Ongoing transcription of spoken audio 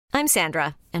I'm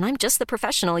Sandra, and I'm just the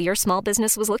professional your small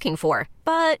business was looking for.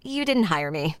 But you didn't hire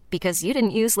me because you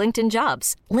didn't use LinkedIn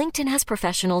Jobs. LinkedIn has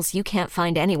professionals you can't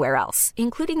find anywhere else,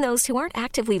 including those who aren't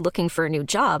actively looking for a new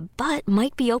job, but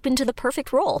might be open to the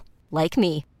perfect role, like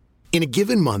me. In a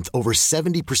given month, over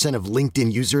 70% of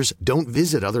LinkedIn users don't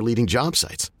visit other leading job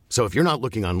sites. So if you're not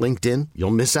looking on LinkedIn,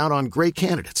 you'll miss out on great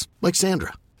candidates like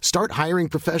Sandra. Start hiring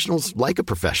professionals like a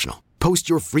professional. Post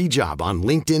your free job on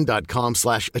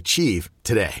linkedin.com/achieve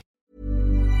today.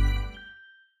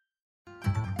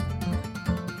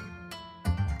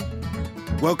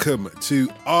 Welcome to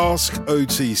Ask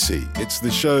OTC. It's the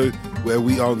show where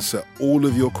we answer all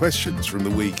of your questions from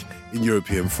the week in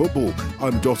European football.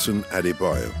 I'm Dotun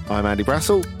Adebayo. I'm Andy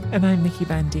Brassel. And I'm Nikki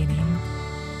Bandini.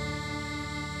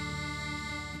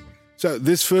 So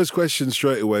this first question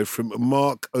straight away from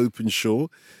Mark Openshaw.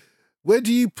 Where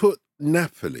do you put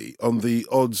Napoli on the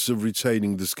odds of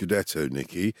retaining the Scudetto,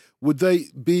 Nikki? Would they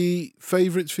be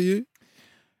favourites for you?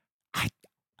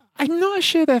 I'm not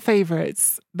sure they're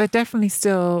favourites. They're definitely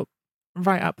still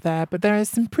right up there, but there are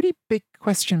some pretty big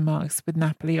question marks with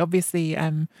Napoli. Obviously,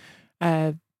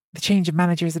 the change of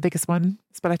manager is the biggest one.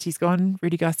 Spalletti's gone.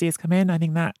 Rudy Garcia's come in. I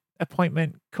think that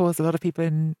appointment caused a lot of people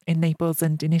in Naples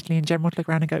and in Italy in general to look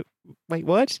around and go, wait,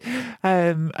 what?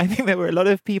 I think there were a lot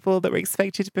of people that were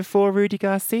expected before Rudy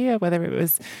Garcia, whether it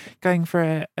was going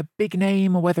for a big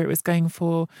name or whether it was going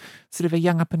for sort of a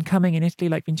young up and coming in Italy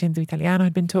like Vincenzo Italiano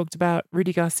had been talked about.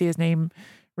 Rudy Garcia's name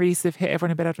really sort of hit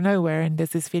everyone a bit out of nowhere, and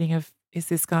there's this feeling of, is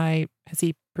this guy, has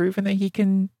he proven that he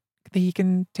can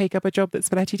take up a job that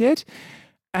Spalletti did?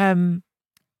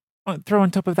 Throw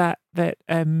on top of that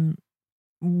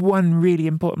one really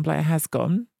important player has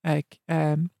gone,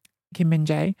 Kim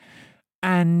Min-jae,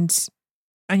 and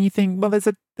you think, well, there's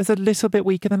a little bit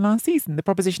weaker than last season. The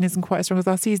proposition isn't quite as strong as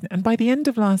last season, and by the end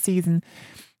of last season,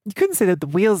 you couldn't say that the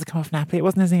wheels had come off Napoli. It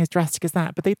wasn't anything as drastic as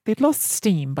that, but they'd lost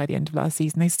steam by the end of last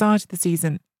season. They started the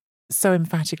season so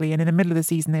emphatically, and in the middle of the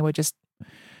season, they were just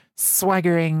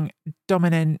swaggering,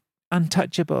 dominant,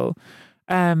 untouchable.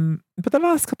 But the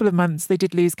last couple of months, they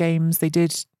did lose games.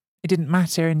 It didn't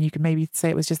matter, and you could maybe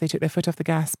say it was just they took their foot off the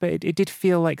gas, but it did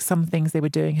feel like some things they were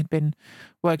doing had been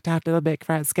worked out a little bit.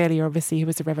 Kvaratskhelia, obviously, who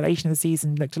was a revelation of the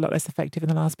season, looked a lot less effective in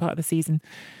the last part of the season.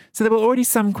 So there were already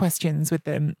some questions with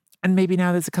them, and maybe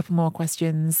now there's a couple more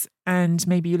questions, and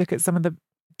maybe you look at some of the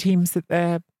teams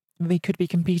that they could be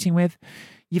competing with.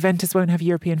 Juventus won't have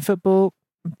European football,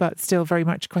 but still very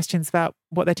much questions about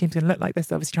what their team's going to look like. They're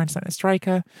still obviously trying to sign a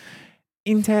striker.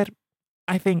 Inter,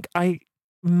 I think I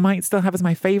might still have as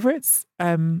my favourites,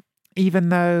 even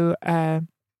though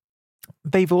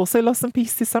they've also lost some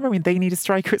pieces this summer. I mean, they need a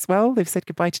striker as well. They've said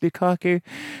goodbye to Lukaku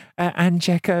and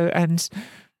Dzeko, and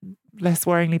less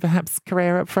worryingly, perhaps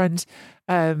Correa up front.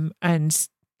 And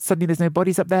suddenly there's no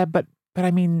bodies up there. But I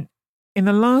mean, in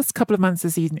the last couple of months of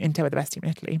the season, Inter were the best team in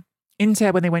Italy.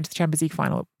 Inter, when they went to the Champions League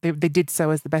final, they did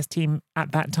so as the best team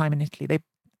at that time in Italy. They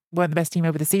weren't the best team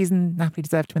over the season. Napoli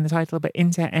deserved to win the title, but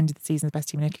Inter ended the season as the best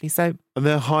team in Italy. So, and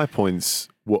their high points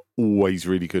were always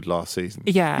really good last season.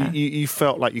 Yeah. You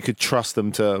felt like you could trust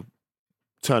them to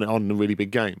turn it on in a really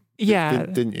big game. Yeah.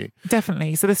 Didn't you?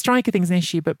 Definitely. So the striker thing's an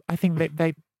issue, but I think that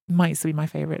they might still be my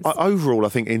favourites. Overall, I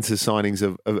think Inter's signings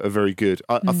are very good.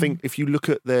 I think if you look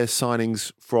at their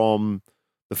signings from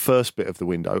the first bit of the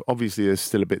window, obviously there's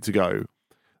still a bit to go.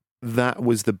 That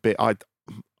was the bit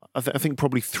I think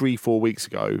probably 3-4 weeks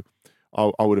ago,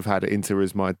 I would have had Inter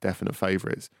as my definite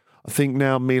favourites. I think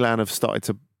now Milan have started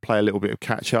to play a little bit of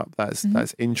catch up.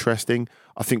 That's interesting.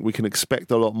 I think we can expect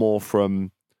a lot more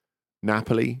from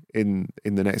Napoli in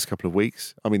the next couple of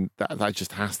weeks. I mean, that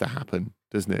just has to happen,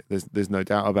 doesn't it? There's no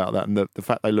doubt about that. And the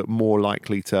fact they look more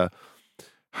likely to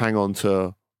hang on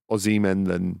to Osimhen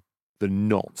than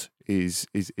not is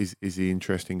the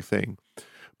interesting thing.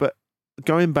 But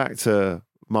going back to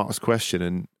Mark's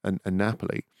question and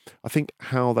Napoli, I think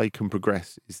how they can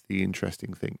progress is the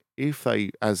interesting thing. If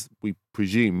they, as we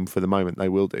presume for the moment they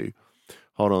will do,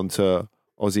 hold on to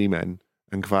Osimhen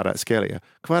and Kvaratskhelia.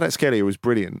 Kvaratskhelia was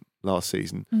brilliant last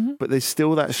season, but there's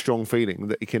still that strong feeling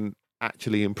that he can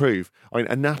actually improve. I mean,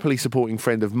 a Napoli supporting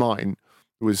friend of mine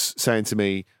was saying to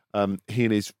me, he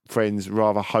and his friends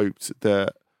rather hoped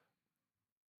that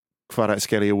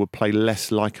Kvaratskhelia would play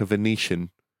less like a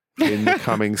Venetian in the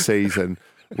coming season,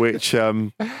 which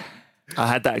I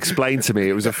had that explained to me.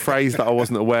 It was a phrase that I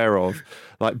wasn't aware of.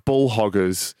 Like ball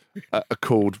hoggers are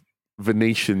called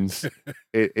Venetians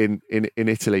in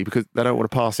Italy because they don't want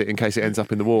to pass it in case it ends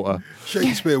up in the water.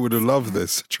 Shakespeare would have loved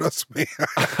this. Trust me.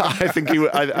 I think he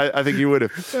would. I think he would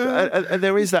have. And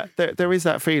there is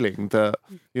that feeling that,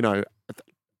 you know,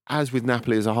 as with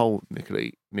Napoli as a whole,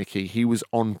 Nicky, he was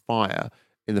on fire.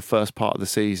 in the first part of the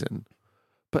season,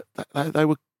 but they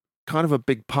were kind of a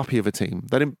big puppy of a team.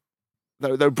 They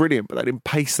were brilliant, but they didn't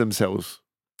pace themselves.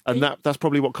 And that's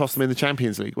probably what cost them in the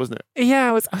Champions League, wasn't it? Yeah,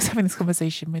 I was having this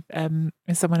conversation with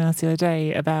someone else the other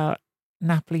day about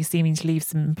Napoli seeming to leave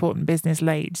some important business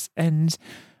late. And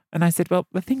I said, well,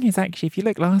 the thing is, actually, if you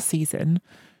look last season,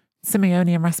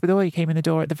 Simeone and Raspadori came in the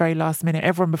door at the very last minute.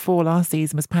 Everyone before last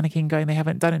season was panicking, going, they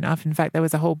haven't done enough. In fact, there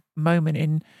was a whole moment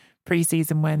in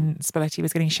pre-season when Spalletti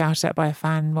was getting shouted at by a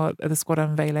fan while at the squad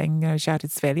unveiling,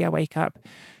 shouted, Sveglia, wake up.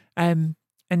 And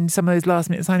some of those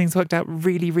last-minute signings worked out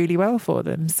really, really well for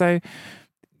them. So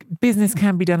business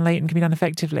can be done late and can be done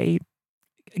effectively.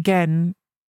 Again,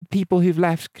 people who've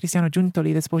left, Cristiano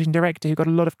Giuntoli, the sporting director, who got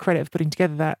a lot of credit for putting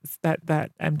together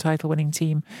that title-winning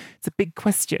team, it's a big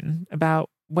question about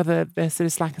whether their sort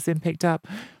of slack has been picked up.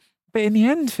 But in the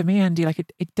end, for me, Andy,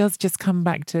 it does just come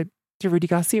back to Rudy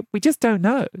Garcia. We just don't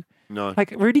know. No.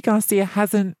 Rudy Garcia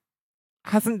hasn't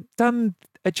done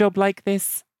a job like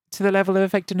this to the level of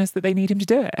effectiveness that they need him to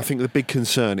do it. I think the big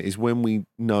concern is when we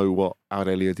know what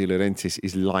Aurelio De Laurentiis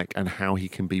is like and how he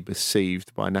can be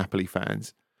perceived by Napoli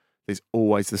fans, there's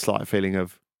always the slight feeling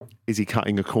of, is he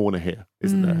cutting a corner here,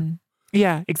 isn't there?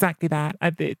 Yeah, exactly that.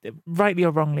 Rightly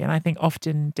or wrongly, and I think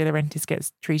often De Laurentiis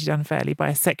gets treated unfairly by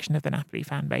a section of the Napoli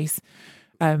fan base.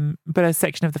 But a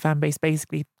section of the fan base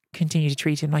basically continue to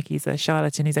treat him like he's a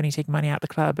charlatan who's only taking money out of the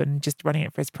club and just running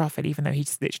it for his profit, even though he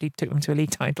just literally took them to a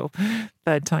league title,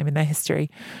 third time in their history.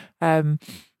 But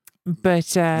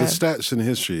the stats in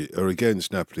history are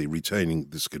against Napoli retaining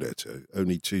the Scudetto.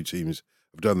 Only two teams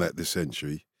have done that this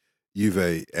century,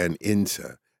 Juve and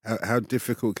Inter. How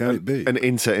difficult can it be? And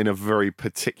Inter in a very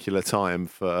particular time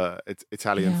for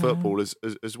Italian football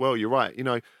as well. You're right.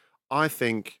 I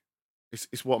think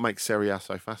it's what makes Serie A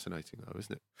so fascinating, though,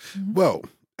 isn't it? Mm-hmm. Well,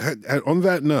 on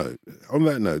that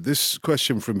note, this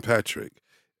question from Patrick: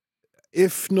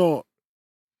 if not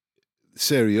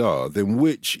Serie A, then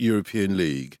which European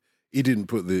league? He didn't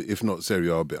put the if not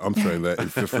Serie A bit. I'm throwing that in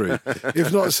for free.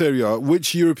 If not Serie A,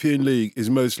 which European league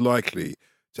is most likely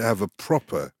to have a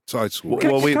proper title?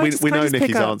 Well, we know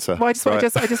Nicky's answer. Well, I just want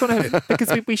to,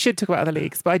 because we should talk about other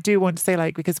leagues, but I do want to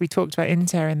say, because we talked about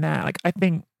Inter in there, I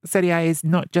think Serie A is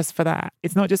not just for that.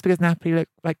 It's not just because Napoli look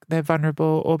like they're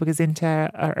vulnerable or because Inter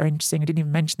are interesting. I didn't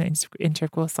even mention that Inter,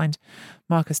 of course, signed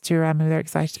Marcus Thuram, who they're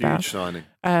excited about. Huge signing.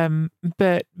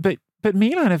 But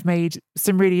Milan have made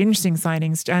some really interesting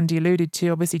signings. Andy alluded to,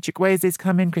 obviously, Chukwueze's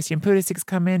come in, Christian Pulisic's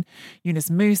come in,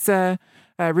 Yunus Musa,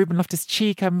 Ruben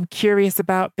Loftus-Cheek. I'm curious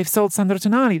about. They've sold Sandro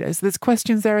Tonali, though, so there's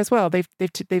questions there as well. They've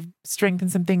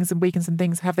strengthened some things and weakened some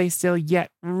things. Have they still yet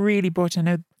really brought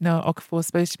in? No, Okafor's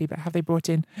supposed to be, but have they brought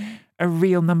in a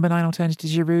real number 9 alternative to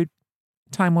Giroud?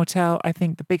 Time will tell. I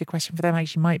think the bigger question for them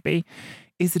actually might be,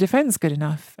 is the defence good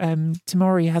enough?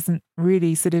 Tomori hasn't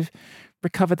really sort of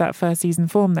recovered that first season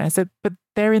form there. So, but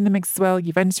they're in the mix as well.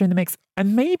 Juventus are in the mix,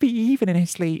 and maybe even in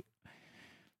Italy.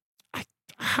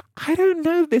 I don't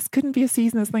know. This couldn't be a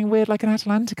season that's something weird like an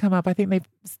Atalanta come up. I think they've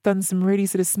done some really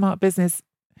sort of smart business,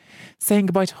 saying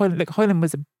goodbye to Højlund. Look, Højlund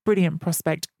was a brilliant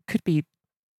prospect. Could be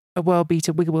a world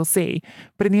beater. We will see.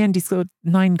 But in the end, he scored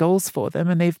 9 goals for them,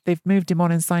 and they've moved him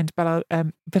on and signed Bilal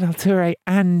Touré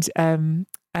and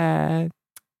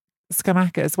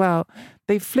Scamacca as well.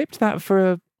 They've flipped that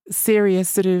for a serious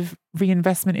sort of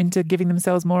reinvestment into giving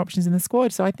themselves more options in the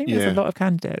squad. So I think there's a lot of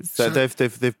candidates. So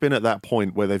they've been at that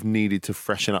point where they've needed to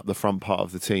freshen up the front part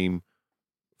of the team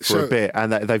for a bit,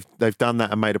 and they've done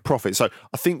that and made a profit. So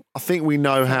I think we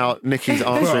know how Nicky's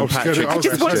answering Patrick. I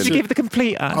just wanted to give the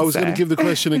complete answer. I was going to give the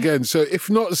question again. So if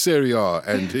not Serie A,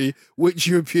 Andy, which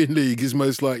European league is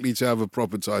most likely to have a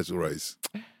proper title race?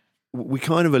 We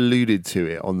kind of alluded to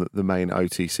it on the main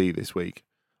OTC this week.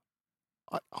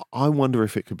 I wonder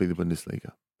if it could be the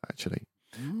Bundesliga, actually,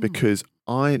 because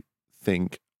I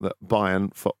think that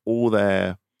Bayern, for all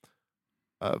their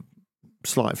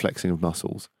slight flexing of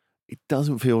muscles, it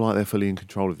doesn't feel like they're fully in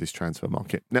control of this transfer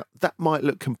market. Now, that might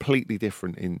look completely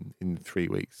different in 3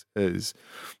 weeks, as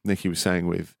Nicky was saying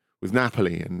with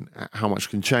Napoli, and how much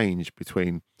can change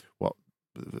between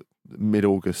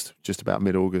mid-August, just about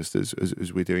mid-August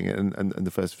as we're doing it, and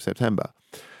the 1st of September.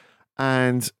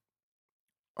 And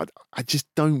I just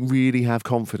don't really have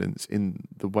confidence in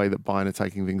the way that Bayern are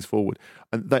taking things forward.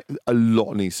 And a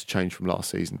lot needs to change from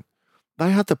last season. They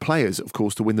had the players, of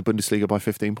course, to win the Bundesliga by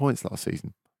 15 points last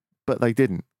season, but they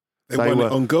didn't. They won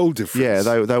it on goal difference. Yeah,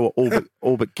 they were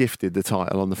all but gifted the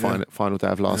title on the final day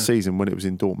of last season when it was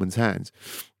in Dortmund's hands.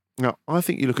 Now, I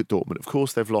think you look at Dortmund, of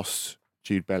course, they've lost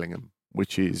Jude Bellingham,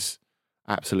 which is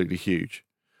absolutely huge.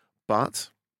 But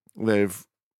they've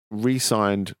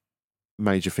re-signed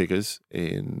major figures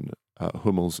in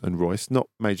Hummels and Royce. Not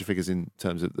major figures in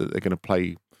terms of that they're going to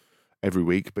play every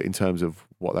week, but in terms of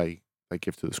what they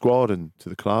give to the squad and to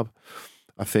the club.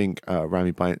 I think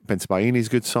Rami Bensebaini is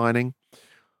a good signing.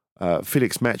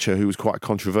 Felix Metscher, who was quite a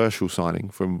controversial signing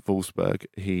from Wolfsburg,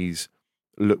 he's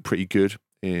looked pretty good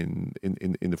in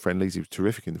the friendlies. He was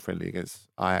terrific in the friendly against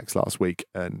Ajax last week,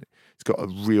 and he's got a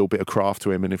real bit of craft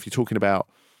to him. And if you're talking about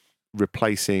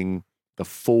replacing the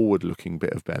forward-looking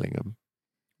bit of Bellingham,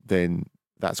 then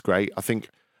that's great. I think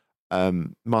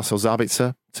Marcel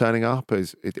Sabitzer turning up,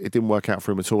 it didn't work out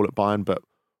for him at all at Bayern, but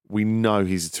we know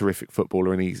he's a terrific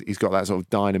footballer, and he's got that sort of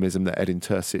dynamism that Edin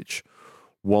Terzic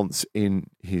wants in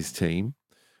his team.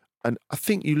 And I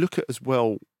think you look at as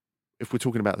well, if we're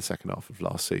talking about the second half of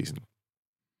last season,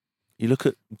 you look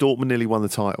at Dortmund nearly won the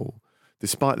title,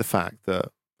 despite the fact that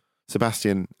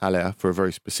Sebastian Haller, for a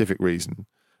very specific reason,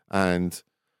 and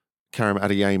Karim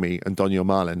Adeyemi and Daniel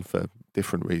Malen for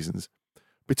different reasons.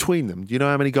 Between them, do you know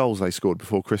how many goals they scored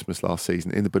before Christmas last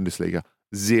season in the Bundesliga?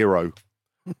 0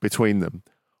 between them.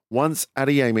 Once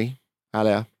Adeyemi,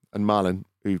 Haller and Malen,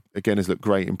 who again has looked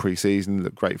great in pre-season,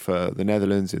 looked great for the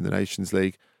Netherlands in the Nations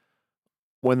League,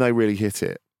 when they really hit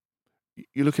it,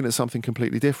 you're looking at something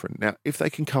completely different. Now, if they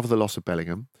can cover the loss of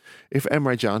Bellingham, if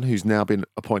Emre Can, who's now been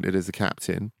appointed as the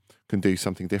captain, can do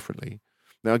something differently.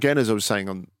 Now, again, as I was saying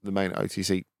on the main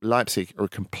OTC, Leipzig are a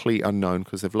complete unknown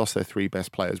because they've lost their 3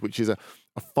 best players, which is a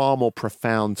far more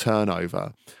profound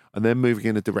turnover. And they're moving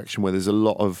in a direction where there's a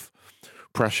lot of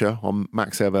pressure on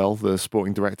Max Eberl, the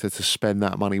sporting director, to spend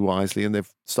that money wisely. And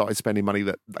they've started spending money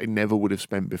that they never would have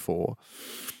spent before.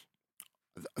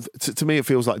 To me, it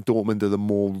feels like Dortmund are the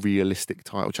more realistic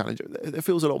title challenger. There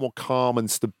feels a lot more calm and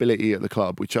stability at the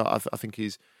club, which I think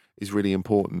is really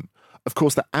important. Of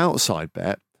course, the outside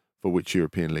bet, for which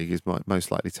European League is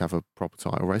most likely to have a proper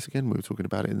title race. Again, we were talking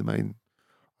about it in the main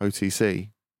OTC.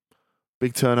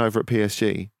 Big turnover at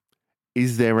PSG.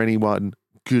 Is there anyone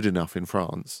good enough in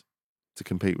France to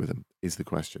compete with them, is the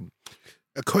question.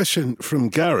 A question from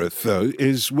Gareth, though,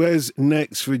 is where's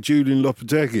next for Julian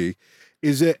Lopetegui?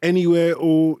 Is there anywhere,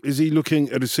 or is he looking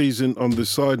at a season on the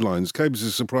sidelines? Came as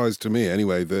a surprise to me,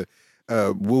 anyway, that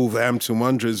Wolverhampton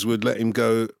Wanderers would let him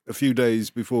go a few days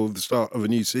before the start of a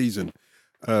new season.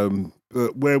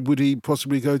 But where would he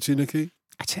possibly go to, Nikki?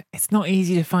 It's not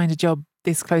easy to find a job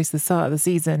this close to the start of the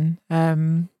season.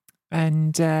 I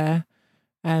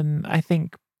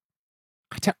think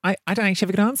I don't actually have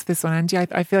a good answer for this one, Andy.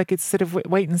 I feel like it's sort of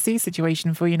wait and see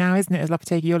situation for you now, isn't it? As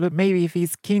Lopetegui, or maybe if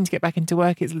he's keen to get back into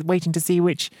work, it's waiting to see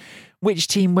which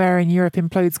team where in Europe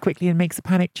implodes quickly and makes a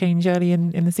panic change early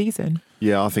in the season.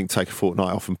 Yeah, I think take a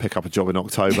fortnight off and pick up a job in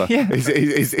October is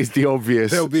the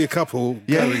obvious. There'll be a couple.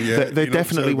 They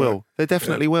definitely will. They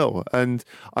definitely will. And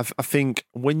I think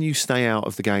when you stay out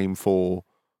of the game for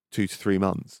 2 to 3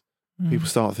 months, people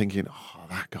start thinking, "Oh,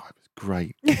 that guy was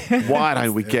great. Why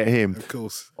don't we get him?" Of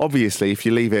course. Obviously, if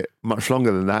you leave it much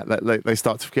longer than that, they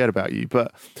start to forget about you.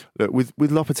 But look, with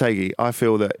Lopetegui, I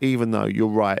feel that even though you're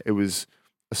right, it was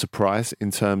a surprise in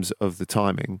terms of the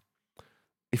timing.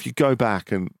 If you go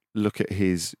back and look at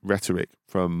his rhetoric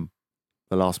from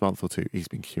the last month or two, he's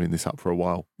been queuing this up for a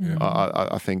while. Yeah.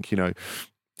 I think,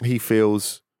 he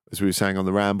feels, as we were saying on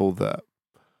the ramble, that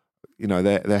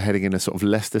they're heading in a sort of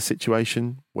Leicester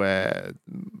situation where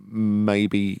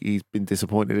maybe he's been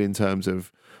disappointed in terms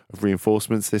of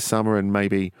reinforcements this summer, and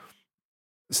maybe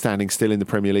standing still in the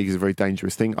Premier League is a very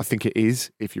dangerous thing. I think it is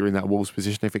if you're in that Wolves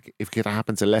position. If it could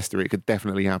happen to Leicester, it could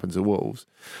definitely happen to Wolves.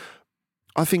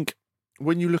 I think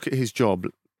when you look at his job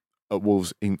at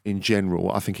Wolves in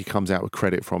general, I think he comes out with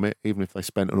credit from it, even if they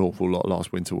spent an awful lot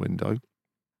last winter window.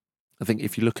 I think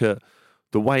if you look at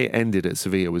the way it ended at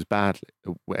Sevilla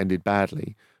ended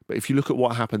badly. But if you look at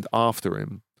what happened after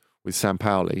him with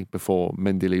Sampaoli before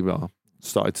Mendilibar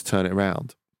started to turn it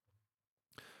around,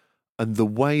 and the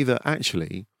way that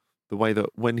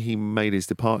when he made his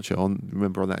departure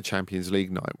remember on that Champions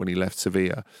League night when he left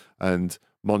Sevilla, and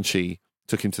Monchi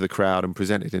took him to the crowd and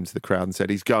presented him to the crowd and said,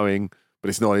 "He's going, but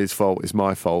it's not his fault, it's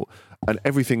my fault." And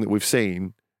everything that we've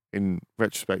seen, in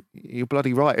retrospect, you're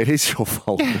bloody right, it is your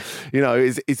fault.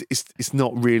 It's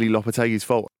not really Lopetegui's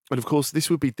fault. And of course, this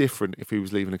would be different if he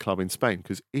was leaving a club in Spain,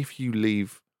 because if you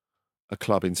leave a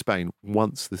club in Spain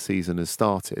once the season has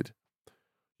started,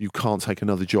 you can't take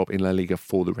another job in La Liga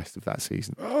for the rest of that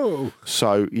season. Oh.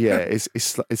 So,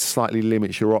 it slightly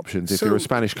limits your options if you're a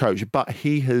Spanish coach. But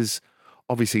he has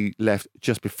obviously left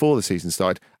just before the season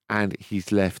started, and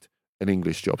he's left an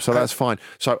English job. So that's fine.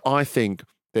 So I think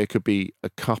there could be a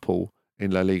couple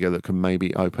in La Liga that can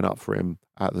maybe open up for him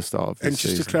at the start of this season.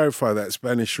 And just to clarify that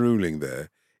Spanish ruling there,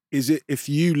 is it if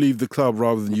you leave the club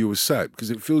rather than you were sacked? Because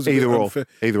it feels a Either bit or. unfair.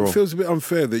 Either it or. feels a bit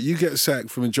unfair that you get sacked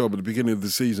from a job at the beginning of the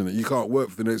season that you can't work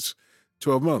for the next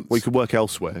 12 months. We could work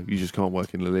elsewhere. You just can't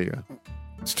work in La Liga.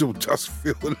 It still does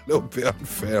feel a little bit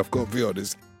unfair, I've got to be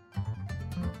honest.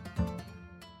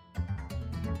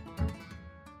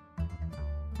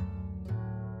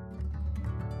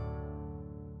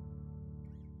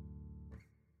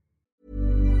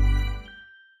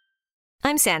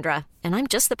 I'm Sandra, and I'm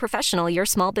just the professional your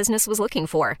small business was looking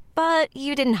for. But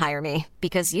you didn't hire me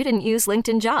because you didn't use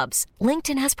LinkedIn Jobs.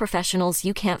 LinkedIn has professionals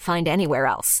you can't find anywhere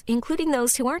else, including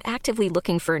those who aren't actively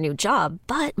looking for a new job,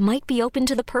 but might be open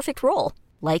to the perfect role,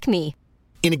 like me.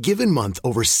 In a given month,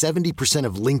 over 70%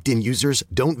 of LinkedIn users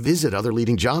don't visit other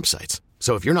leading job sites.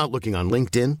 So if you're not looking on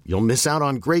LinkedIn, you'll miss out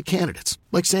on great candidates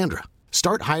like Sandra.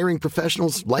 Start hiring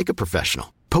professionals like a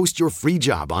professional. Post your free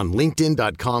job on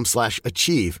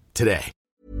linkedin.com/achieve today.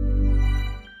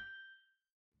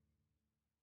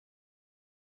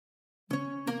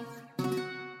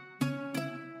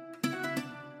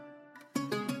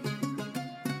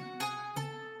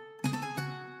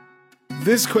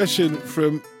 This question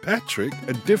from Patrick,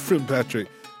 a different Patrick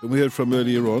than we heard from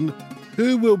earlier on.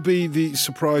 Who will be the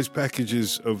surprise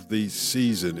packages of the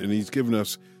season? And he's given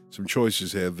us some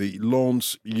choices here. The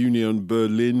Lens, Union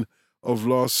Berlin of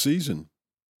last season.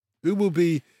 Who will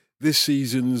be this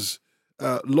season's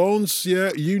Lens,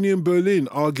 Union Berlin,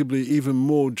 arguably even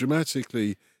more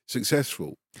dramatically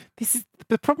successful? This is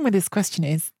the problem with this question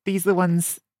is these are the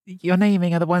ones you're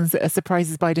naming are the ones that are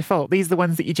surprises by default. These are the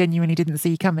ones that you genuinely didn't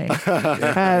see coming.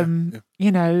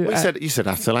 You know, You said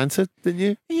Atalanta, didn't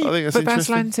you? Yeah, I think that's but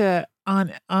interesting.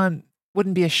 Atalanta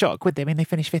wouldn't be a shock, would they? I mean, they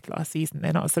finished fifth last season.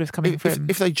 They're not sort of coming from.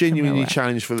 If they genuinely nowhere.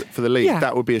 challenge for the league, Yeah.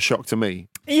 that would be a shock to me.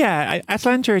 Yeah,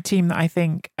 Atalanta are a team that I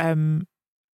think.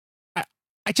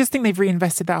 I just think they've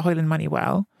reinvested that Hoyland money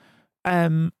well.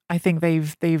 I think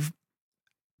they've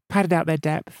padded out their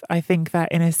depth. I think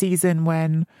that in a season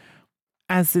when,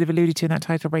 as sort of alluded to in that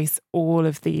title race, all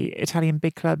of the Italian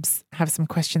big clubs have some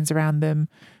questions around them.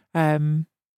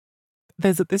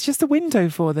 There's just a window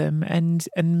for them, and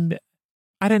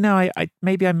I don't know. I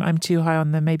maybe I'm too high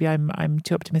on them. Maybe I'm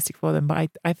too optimistic for them. But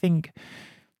I think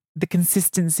the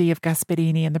consistency of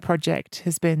Gasperini and the project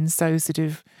has been so sort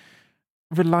of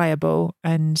reliable,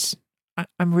 and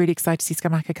I'm really excited to see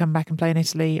Scamacca come back and play in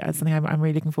Italy. That's something I'm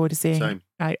really looking forward to seeing. Same.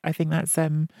 I think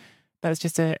that's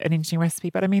just an interesting recipe.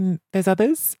 But I mean, there's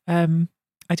others. I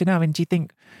don't know. I mean, do you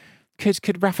think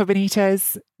could Rafa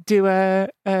Benitez do a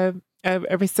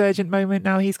resurgent moment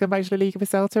now he's gone back to the Liga for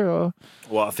Celta? Or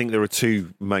Well, I think there are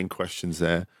two main questions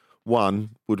there.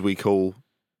 One, would we call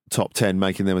top 10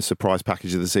 making them a surprise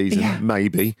package of the season? Yeah.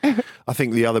 Maybe. I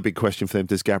think the other big question for them,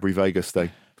 does Gabri Vega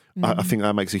stay? I think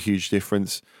that makes a huge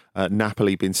difference.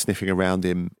 Napoli been sniffing around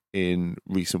him in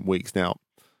recent weeks. Now,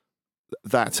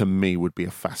 that to me would be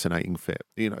a fascinating fit.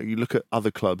 You know, you look at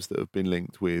other clubs that have been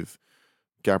linked with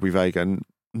Gabri Vega, and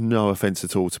no offence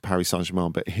at all to Paris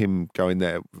Saint-Germain, but him going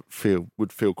there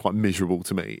would feel quite miserable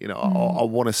to me. You know, I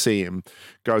want to see him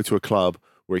go to a club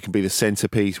where he can be the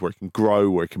centrepiece, where he can grow,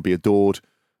 where he can be adored.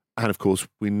 And of course,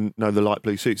 we know the light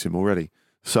blue suits him already.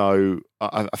 So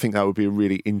I think that would be a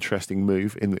really interesting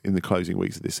move in the closing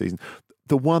weeks of this season.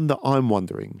 The one that I'm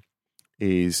wondering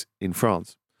is in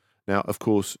France. Now, of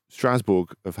course,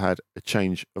 Strasbourg have had a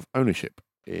change of ownership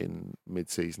in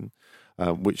mid-season,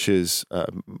 which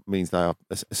means they are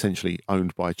essentially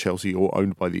owned by Chelsea or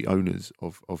owned by the owners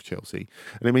of Chelsea.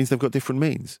 And it means they've got different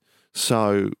means.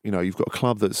 So, you know, you've got a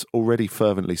club that's already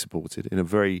fervently supported in a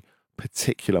very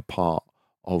particular part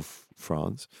of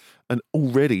France. And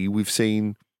already we've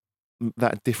seen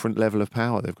that different level of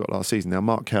power they've got last season. Now,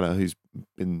 Mark Keller, who's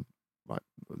been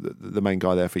the main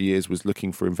guy there for years, was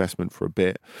looking for investment for a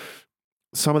bit.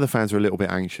 Some of the fans are a little bit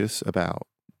anxious about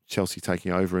Chelsea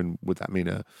taking over, and would that mean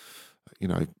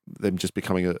them just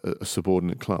becoming a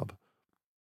subordinate club?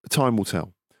 Time will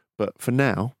tell. But for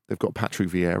now, they've got Patrick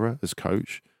Vieira as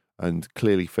coach, and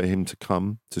clearly for him to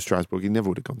come to Strasbourg, he never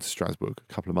would have gone to Strasbourg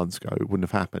a couple of months ago. It wouldn't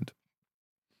have happened.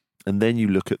 And then you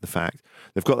look at the fact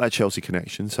they've got that Chelsea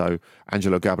connection. So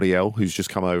Angelo Gabriel, who's just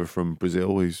come over from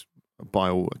Brazil, who's by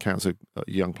all accounts a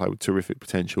young player with terrific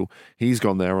potential, he's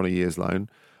gone there on a year's loan.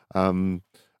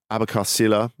 Abakar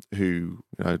Silla, who,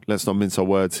 you know, let's not mince our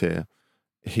words here,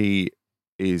 he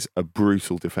is a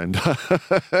brutal defender,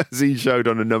 as he showed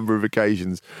on a number of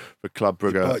occasions for Club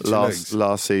Brugge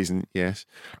last season. Yes,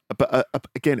 but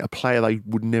again, a player they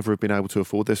would never have been able to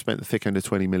afford. They've spent the thick end of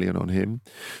 20 million on him.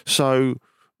 So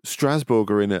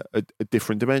Strasbourg are in a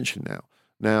different dimension now.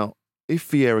 Now, if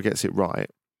Vieira gets it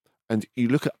right, and you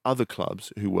look at other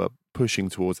clubs who were pushing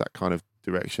towards that kind of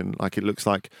direction, like it looks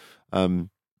like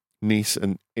Nice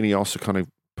and Ineos are kind of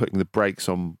putting the brakes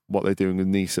on what they're doing with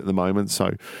Nice at the moment,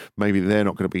 so maybe they're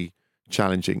not going to be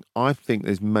challenging. I think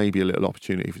there's maybe a little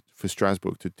opportunity for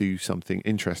Strasbourg to do something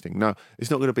interesting. Now, it's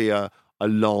not going to be a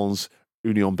Lens,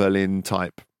 Union Berlin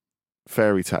type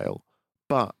fairy tale,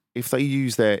 but if they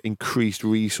use their increased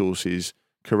resources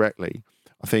correctly,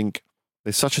 I think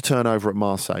there's such a turnover at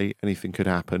Marseille, anything could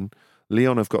happen.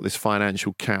 Lyon have got this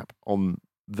financial cap on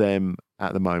them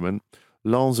at the moment.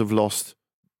 Lens have lost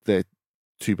their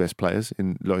two best players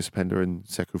in Lois Pender and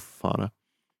Sekou Fofana.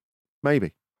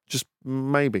 Maybe. Just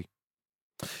maybe.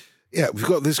 Yeah, we've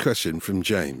got this question from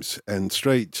James, and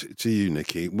straight to you,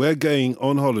 Nikki. We're going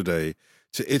on holiday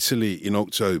to Italy in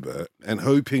October and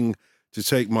hoping to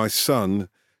take my son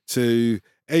to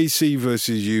AC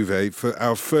versus Juve for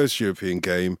our first European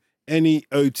game. Any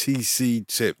OTC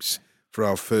tips for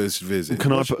our first visit?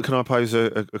 Can I pose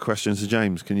a question to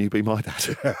James? Can you be my dad?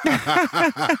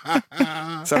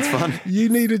 Sounds fun. You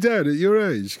need a dad at your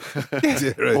age.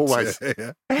 Always.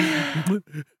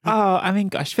 Oh, I mean,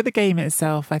 gosh, for the game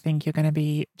itself, I think you're going to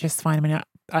be just fine. I mean,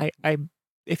 I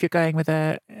if you're going with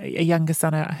a younger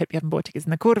son, I hope you haven't bought tickets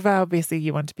in the Cordova. Obviously,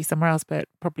 you want to be somewhere else, but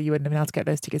probably you wouldn't have been able to get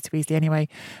those tickets too easily anyway.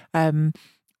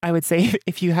 I would say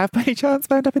if you have by any chance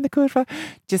wound up in the Cordova,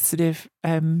 just sort of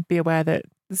be aware that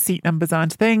seat numbers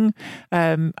aren't a thing.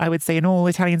 I would say in all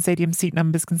Italian stadiums, seat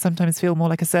numbers can sometimes feel more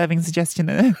like a serving suggestion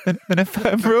than a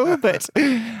firm rule. But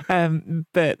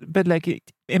like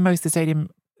in most of the stadium,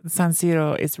 San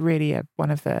Siro is really one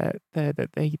of the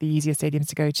easiest stadiums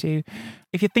to go to.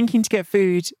 If you're thinking to get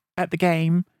food at the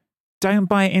game, don't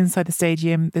buy it inside the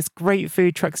stadium. There's great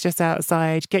food trucks just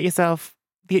outside. Get yourself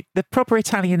the proper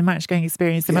Italian match-going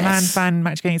experience, the Milan fan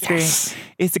match-going experience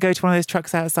is to go to one of those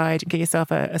trucks outside and get yourself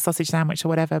a sausage sandwich or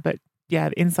whatever. But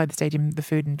yeah, inside the stadium, the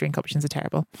food and drink options are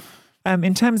terrible.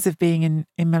 In terms of being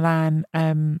in Milan,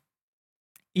 I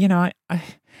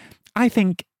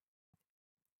think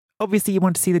obviously you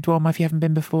want to see the Duomo if you haven't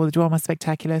been before. The Duomo is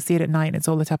spectacular. See it at night and it's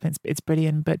all lit up and it's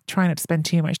brilliant. But try not to spend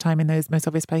too much time in those most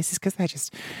obvious places because they're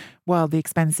just wildly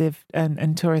expensive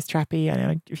and tourist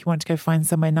trappy. If you want to go find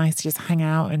somewhere nice to just hang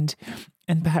out and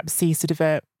perhaps see sort of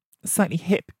a slightly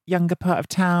hip, younger part of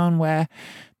town where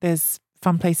there's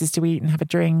fun places to eat and have a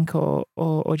drink or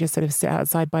just sort of sit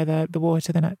outside by the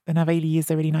water, then Aveli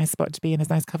is a really nice spot to be in. There's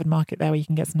a nice covered market there where you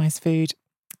can get some nice food.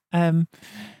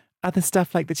 Other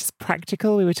stuff like that's just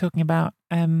practical. We were talking about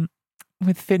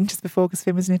with Finn just before because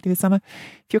Finn was in Italy this summer.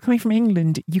 If you're coming from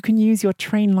England, you can use your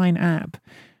Trainline app.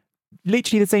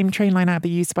 Literally the same Trainline app that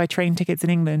you use to buy train tickets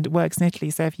in England works in Italy.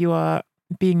 So if you are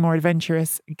being more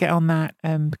adventurous, get on that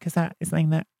because that is something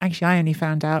that actually I only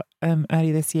found out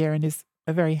earlier this year and is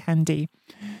a very handy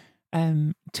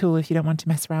tool if you don't want to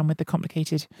mess around with the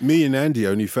complicated. Me and Andy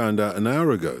only found out an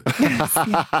hour ago.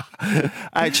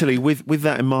 Actually, with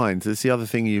that in mind, there's the other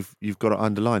thing you've got to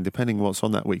underline. Depending on what's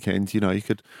on that weekend, you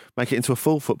could make it into a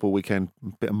full football weekend.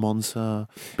 A bit of Monza, a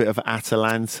bit of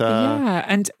Atalanta.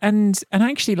 Yeah, and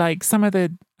actually, like some of a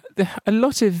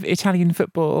lot of Italian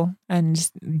football, and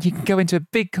you can go into a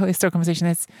big historical conversation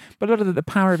on this, but a lot of the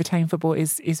power of Italian football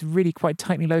is really quite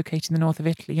tightly located in the north of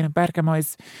Italy. Bergamo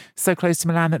is so close to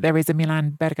Milan that there is a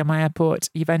Milan-Bergamo airport.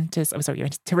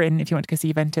 Turin, if you want to go see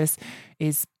Juventus,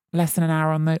 is less than an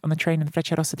hour on the train, and the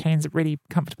Frecciarossa trains are really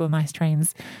comfortable, nice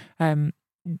trains.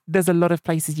 There's a lot of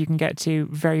places you can get to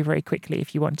very, very quickly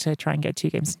if you want to try and get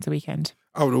 2 games into the weekend.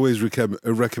 I would always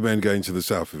recommend going to the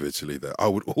south of Italy, though.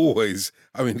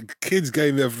 Kids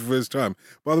going there for the first time.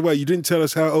 By the way, you didn't tell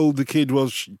us how old the kid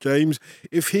was, James.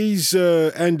 If he's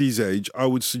Andy's age, I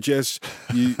would suggest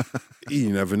you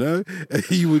never know,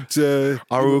 you would...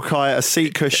 I will require a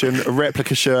seat cushion, a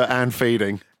replica shirt and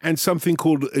feeding. And something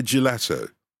called a gelato.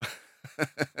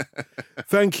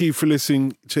 Thank you for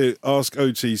listening to Ask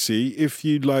OTC. If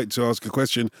you'd like to ask a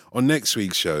question on next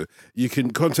week's show, you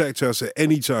can contact us at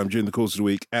any time during the course of the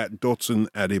week at Dotun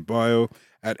Adebayo,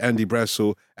 at Andy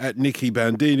Brassel, at Nikki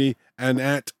Bandini, and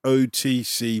at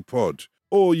OTC Pod.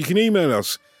 Or you can email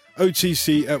us,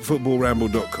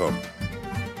 otc@footballramble.com.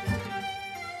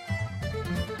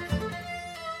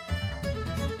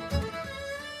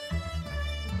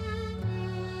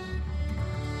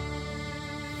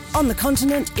 On the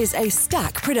Continent is a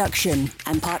Stack production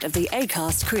and part of the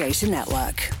Acast Creator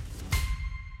Network.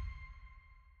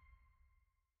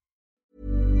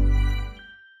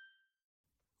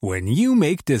 When you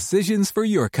make decisions for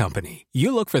your company,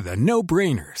 you look for the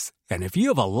no-brainers. And if you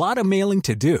have a lot of mailing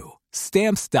to do,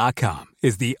 Stamps.com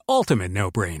is the ultimate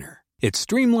no-brainer. It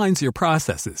streamlines your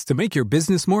processes to make your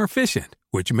business more efficient,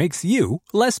 which makes you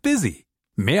less busy.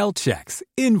 Mail checks,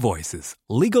 invoices,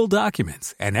 legal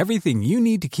documents, and everything you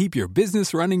need to keep your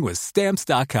business running with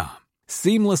Stamps.com.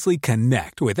 Seamlessly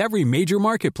connect with every major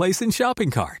marketplace and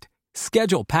shopping cart.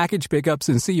 Schedule package pickups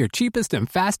and see your cheapest and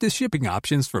fastest shipping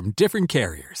options from different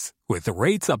carriers, with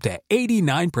rates up to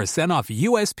 89% off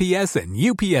USPS and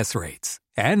UPS rates.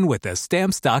 And with the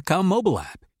Stamps.com mobile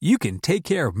app, you can take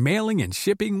care of mailing and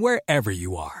shipping wherever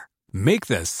you are. Make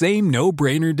the same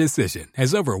no-brainer decision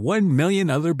as over 1 million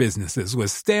other businesses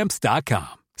with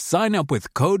Stamps.com. Sign up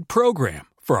with code PROGRAM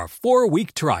for a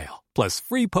 4-week trial, plus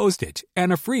free postage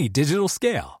and a free digital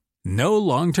scale. No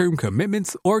long-term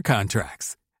commitments or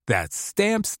contracts. That's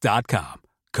Stamps.com.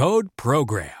 Code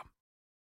PROGRAM.